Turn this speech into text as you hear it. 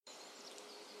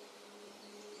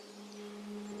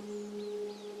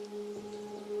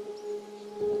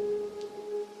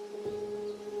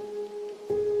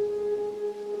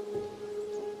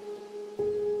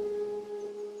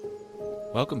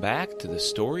Welcome back to the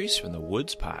Stories from the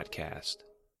Woods podcast.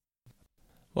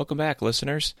 Welcome back,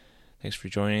 listeners. Thanks for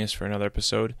joining us for another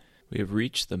episode. We have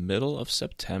reached the middle of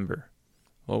September.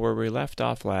 Well, where we left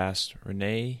off last,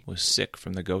 Renee was sick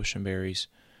from the Goshen berries,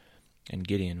 and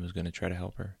Gideon was going to try to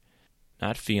help her.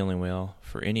 Not feeling well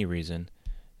for any reason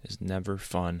is never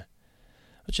fun.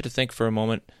 I want you to think for a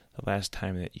moment the last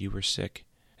time that you were sick,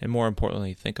 and more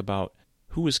importantly, think about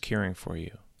who was caring for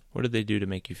you. What did they do to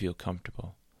make you feel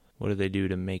comfortable? What did they do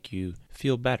to make you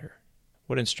feel better?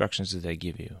 What instructions did they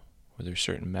give you? Were there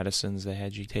certain medicines they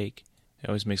had you take? It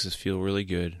always makes us feel really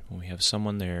good when we have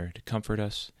someone there to comfort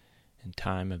us in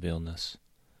time of illness.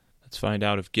 Let's find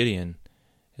out if Gideon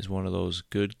is one of those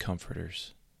good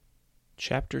comforters.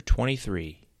 Chapter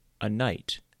 23, A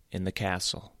Night in the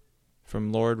Castle,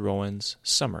 from Lord Rowan's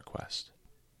Summer Quest.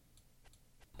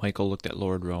 Michael looked at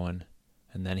Lord Rowan,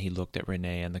 and then he looked at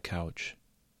Renee on the couch.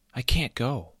 I can't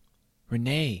go.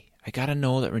 Renee, I gotta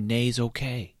know that Renee's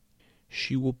okay.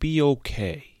 She will be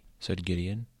okay, said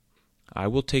Gideon. I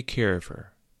will take care of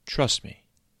her. Trust me.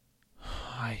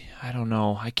 I don't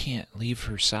know. I can't leave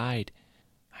her side.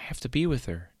 I have to be with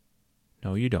her.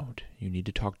 No, you don't. You need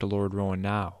to talk to Lord Rowan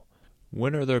now.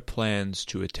 When are their plans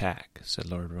to attack? Said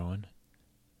Lord Rowan.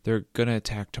 They're gonna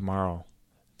attack tomorrow.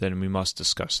 Then we must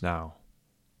discuss now.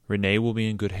 Renee will be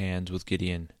in good hands with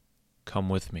Gideon. Come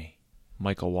with me.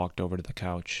 Michael walked over to the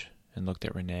couch and looked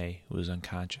at Renee, who was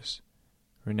unconscious.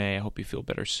 Renee, I hope you feel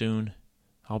better soon.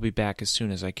 I'll be back as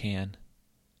soon as I can.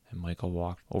 And Michael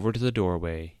walked over to the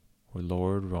doorway where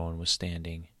Lord Rowan was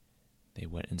standing. They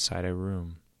went inside a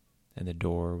room, and the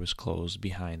door was closed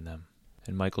behind them.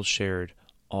 And Michael shared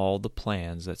all the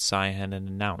plans that Sihon had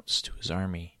announced to his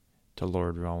army to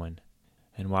Lord Rowan.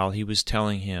 And while he was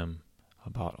telling him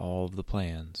about all of the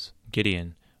plans,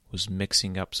 Gideon was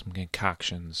mixing up some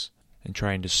concoctions and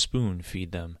trying to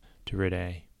spoon-feed them to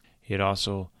Renee. He had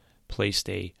also placed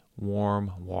a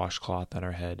warm washcloth on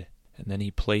her head, and then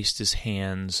he placed his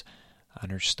hands on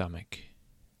her stomach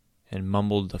and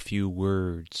mumbled a few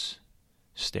words,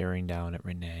 staring down at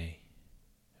Renee.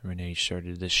 Renee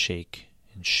started to shake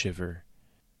and shiver.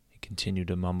 He continued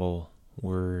to mumble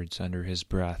words under his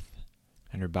breath,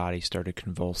 and her body started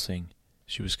convulsing.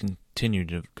 She was continuing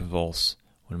to convulse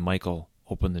when Michael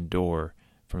opened the door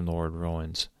from Lord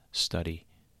Rowan's study,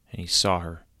 and he saw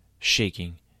her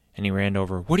shaking, and he ran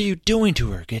over. What are you doing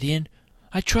to her, Gideon?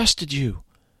 I trusted you.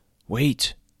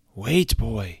 Wait,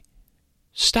 boy.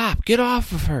 Stop, get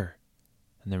off of her.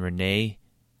 And then Renee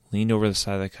leaned over the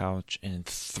side of the couch and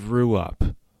threw up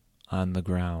on the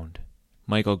ground.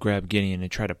 Michael grabbed Gideon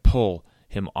and tried to pull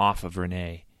him off of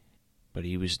Renee, but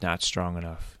he was not strong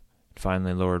enough.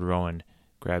 Finally, Lord Rowan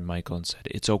grabbed Michael and said,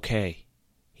 It's okay.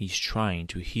 He's trying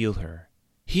to heal her.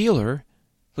 Heal her?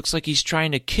 Looks like he's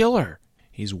trying to kill her.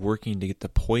 He's working to get the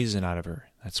poison out of her.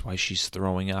 That's why she's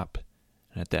throwing up.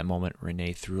 And at that moment,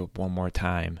 Renee threw up one more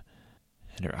time,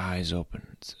 and her eyes opened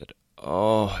and said,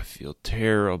 Oh, I feel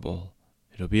terrible.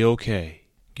 It'll be okay.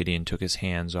 Gideon took his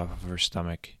hands off of her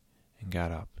stomach and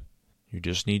got up. You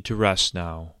just need to rest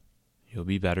now. You'll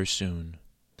be better soon.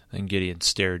 Then Gideon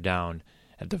stared down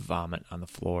at the vomit on the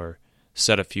floor,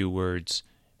 said a few words,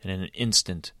 and in an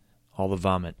instant, all the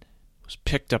vomit was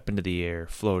picked up into the air,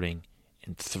 floating,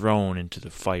 and thrown into the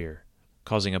fire,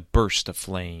 causing a burst of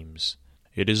flames.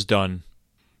 It is done.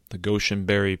 The Goshen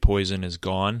berry poison is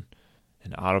gone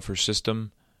and out of her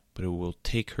system, but it will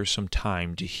take her some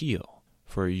time to heal,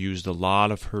 for she used a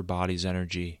lot of her body's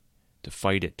energy to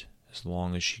fight it as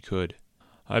long as she could.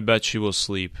 I bet she will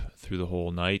sleep through the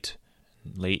whole night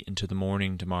and late into the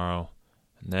morning tomorrow,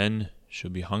 and then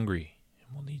she'll be hungry,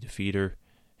 and we'll need to feed her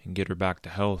and get her back to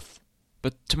health.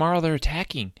 But tomorrow they're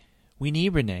attacking. We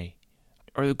need Renee.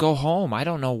 Or go home. I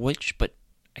don't know which, but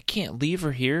I can't leave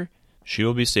her here. She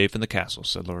will be safe in the castle,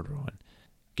 said Lord Rowan.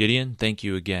 Gideon, thank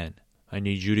you again. I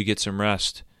need you to get some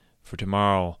rest, for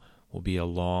tomorrow will be a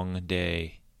long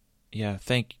day. Yeah,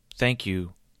 thank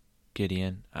you,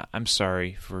 Gideon. I'm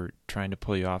sorry for trying to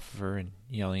pull you off of her and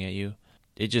yelling at you.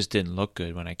 It just didn't look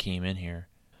good when I came in here.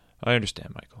 I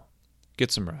understand, Michael.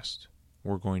 Get some rest.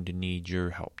 We're going to need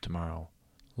your help tomorrow.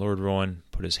 Lord Rowan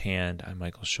put his hand on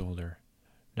Michael's shoulder.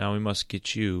 Now we must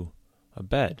get you a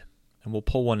bed, and we'll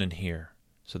pull one in here,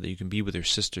 so that you can be with your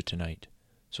sister tonight,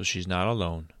 so she's not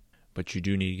alone. But you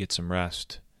do need to get some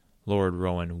rest. Lord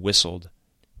Rowan whistled.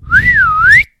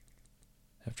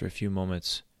 After a few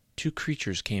moments, two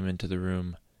creatures came into the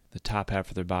room, the top half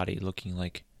of their body looking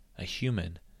like a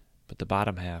human, but the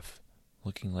bottom half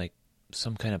looking like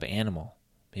some kind of animal,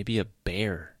 maybe a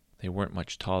bear. They weren't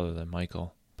much taller than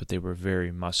Michael, but they were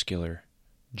very muscular.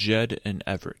 Jed and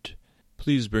Everett,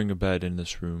 please bring a bed in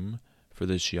this room for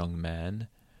this young man,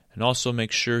 And also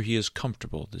make sure he is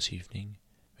comfortable this evening.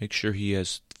 Make sure he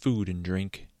has food and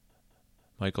drink.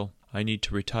 Michael, I need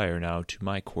to retire now to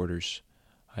my quarters.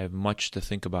 I have much to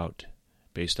think about,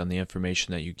 based on the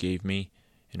information that you gave me,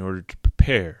 in order to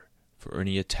prepare for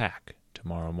any attack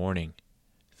tomorrow morning.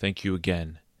 Thank you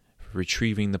again for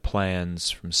retrieving the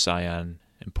plans from Scion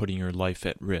and putting your life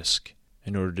at risk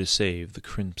in order to save the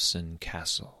Crimson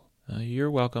Castle.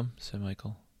 You're welcome, said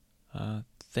Michael.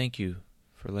 Thank you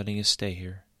for letting us stay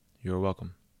here. You're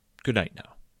welcome. Good night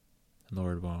now. And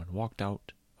Lord Rowan walked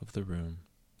out of the room.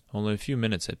 Only a few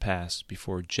minutes had passed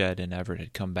before Jed and Everett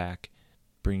had come back,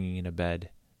 bringing in a bed,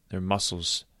 their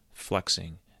muscles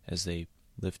flexing as they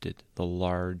lifted the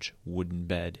large wooden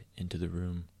bed into the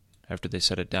room. After they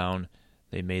set it down,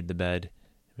 they made the bed,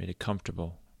 made it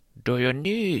comfortable. Do you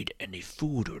need any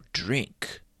food or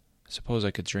drink? I suppose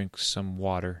I could drink some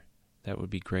water. That would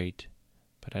be great,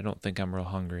 but I don't think I'm real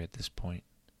hungry at this point.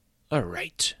 All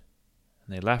right.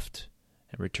 And they left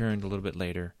and returned a little bit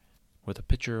later with a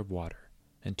pitcher of water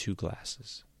and 2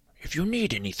 glasses. If you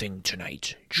need anything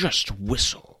tonight, just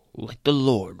whistle like the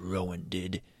Lord Rowan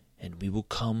did, and we will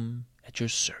come at your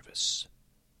service.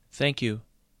 Thank you.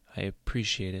 I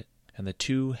appreciate it. And the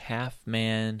 2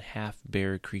 half-man,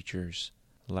 half-bear creatures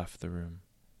left the room.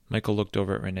 Michael looked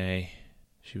over at Renee.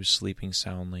 She was sleeping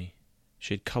soundly.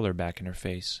 She had color back in her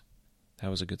face. That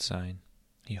was a good sign.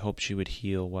 He hoped she would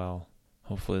heal well.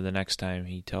 Hopefully the next time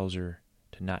he tells her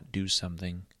to not do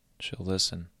something, she'll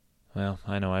listen. Well,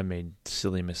 I know I made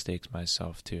silly mistakes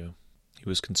myself, too. He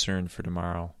was concerned for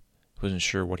tomorrow. He wasn't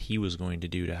sure what he was going to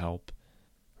do to help.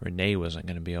 Renee wasn't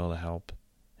going to be able to help,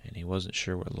 and he wasn't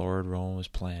sure what Lord Rowan was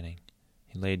planning.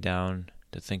 He laid down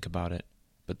to think about it,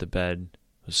 but the bed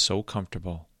was so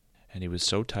comfortable, and he was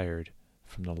so tired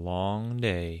from the long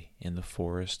day in the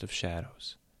Forest of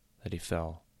Shadows that he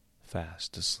fell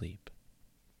fast asleep.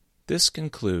 This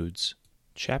concludes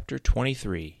Chapter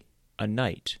 23, A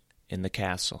Night in the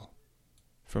Castle,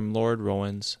 from Lord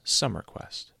Rowan's Summer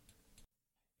Quest.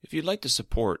 If you'd like to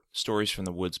support Stories from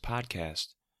the Woods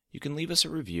podcast, you can leave us a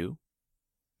review,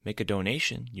 make a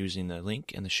donation using the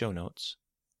link in the show notes,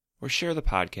 or share the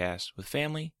podcast with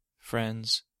family,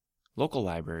 friends, local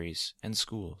libraries, and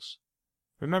schools.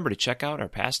 Remember to check out our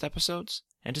past episodes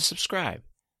and to subscribe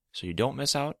so you don't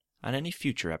miss out on any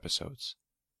future episodes.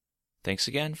 Thanks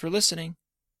again for listening.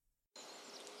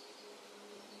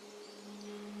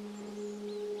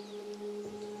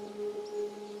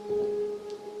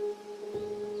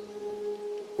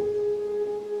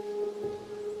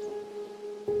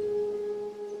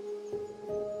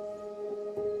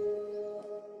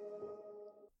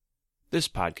 This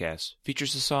podcast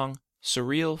features the song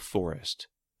Surreal Forest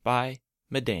by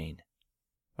Medane,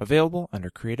 available under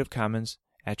Creative Commons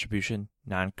Attribution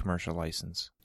Non-Commercial License.